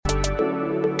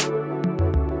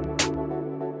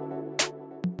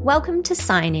Welcome to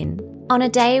Sign In, on a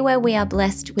day where we are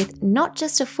blessed with not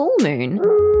just a full moon,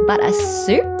 but a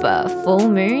super full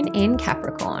moon in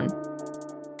Capricorn.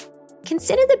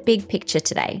 Consider the big picture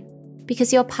today,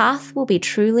 because your path will be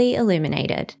truly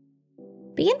illuminated.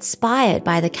 Be inspired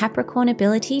by the Capricorn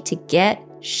ability to get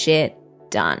shit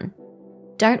done.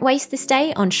 Don't waste this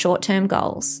day on short-term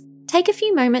goals. Take a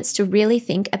few moments to really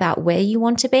think about where you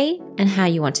want to be and how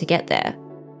you want to get there.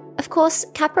 Of course,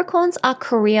 Capricorns are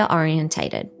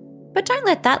career-orientated, but don't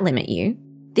let that limit you.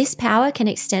 This power can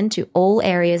extend to all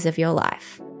areas of your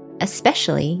life,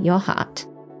 especially your heart.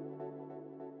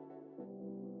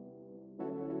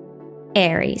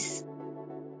 Aries.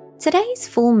 Today's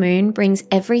full moon brings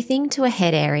everything to a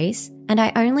head, Aries, and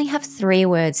I only have 3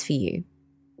 words for you.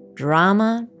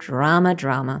 Drama, drama,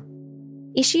 drama.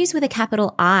 Issues with a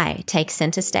capital I take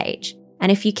center stage,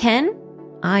 and if you can,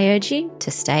 I urge you to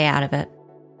stay out of it.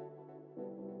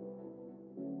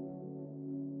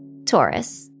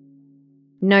 Taurus.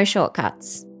 No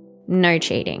shortcuts, no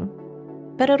cheating,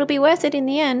 but it'll be worth it in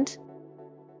the end.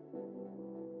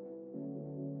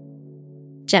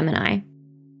 Gemini.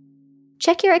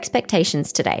 Check your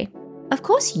expectations today. Of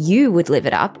course you would live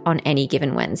it up on any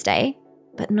given Wednesday,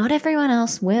 but not everyone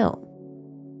else will.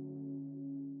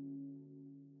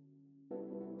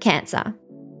 Cancer.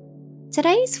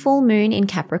 Today's full moon in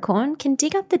Capricorn can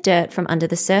dig up the dirt from under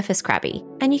the surface, Crabby,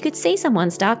 and you could see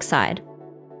someone's dark side.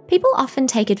 People often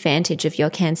take advantage of your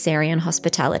Cancerian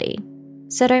hospitality,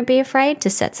 so don't be afraid to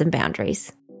set some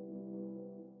boundaries.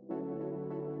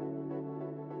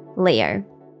 Leo.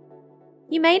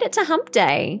 You made it to hump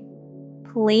day.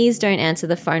 Please don't answer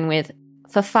the phone with,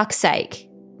 "For fuck's sake,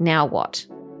 now what?"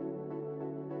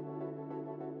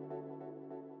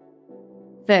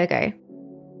 Virgo.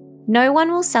 No one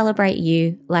will celebrate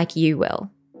you like you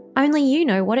will. Only you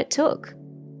know what it took.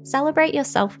 Celebrate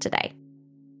yourself today.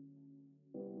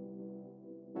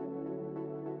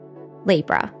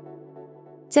 Libra.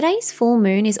 Today's full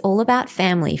moon is all about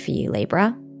family for you,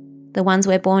 Libra. The ones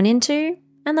we're born into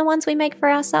and the ones we make for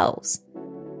ourselves.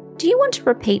 Do you want to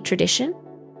repeat tradition?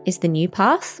 Is the new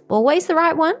path always the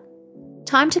right one?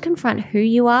 Time to confront who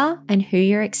you are and who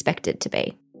you're expected to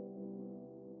be.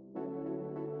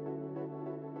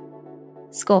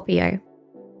 Scorpio.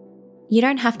 You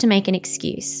don't have to make an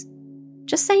excuse.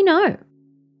 Just say no.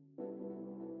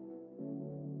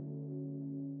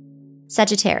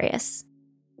 Sagittarius.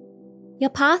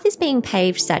 Your path is being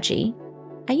paved, Saggy.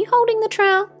 Are you holding the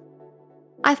trowel?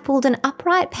 I've pulled an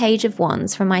upright page of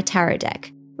wands from my tarot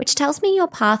deck, which tells me your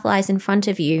path lies in front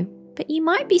of you, but you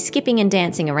might be skipping and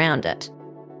dancing around it.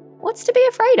 What's to be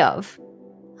afraid of?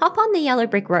 Hop on the yellow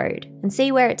brick road and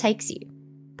see where it takes you.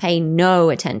 Pay no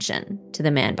attention to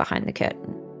the man behind the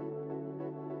curtain.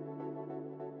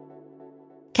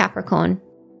 Capricorn.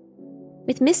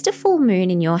 With Mr. Full Moon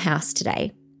in your house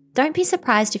today, don't be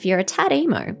surprised if you're a tad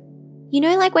emo. You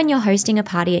know, like when you're hosting a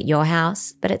party at your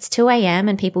house, but it's 2 a.m.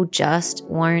 and people just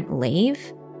won't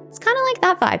leave? It's kind of like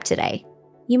that vibe today.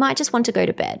 You might just want to go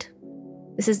to bed.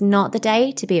 This is not the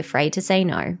day to be afraid to say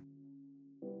no.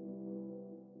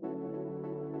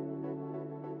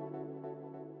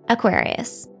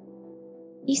 Aquarius.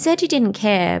 You said you didn't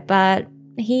care, but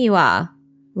here you are,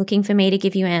 looking for me to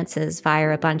give you answers via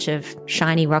a bunch of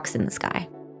shiny rocks in the sky.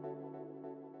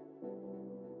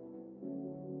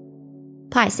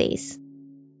 Pisces.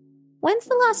 When's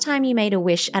the last time you made a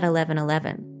wish at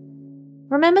 11:11?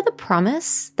 Remember the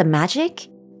promise, the magic?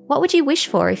 What would you wish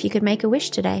for if you could make a wish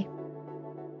today?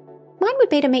 Mine would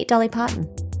be to meet Dolly Parton.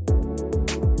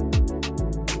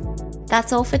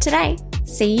 That's all for today.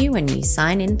 See you when you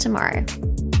sign in tomorrow.